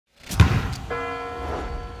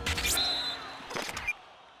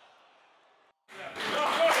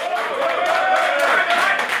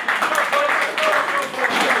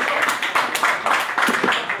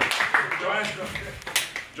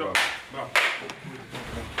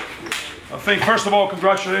I think, first of all,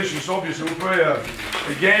 congratulations. Obviously, we play a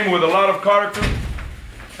game with a lot of character.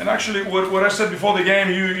 And actually, what I said before the game,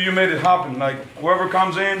 you made it happen. Like, whoever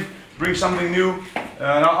comes in, brings something new.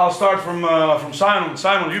 And I'll start from Simon.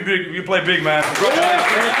 Simon, you play big, man.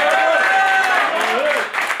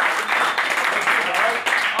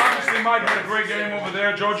 Obviously, Mike had a great game over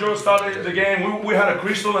there. Jojo started the game. We had a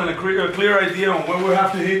crystal and a clear idea on where we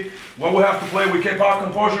have to hit, where we have to play. We kept our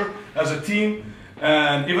composure as a team.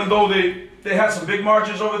 And even though they had some big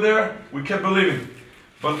margins over there, we kept believing.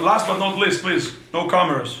 But last but not least, please, no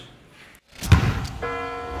cameras.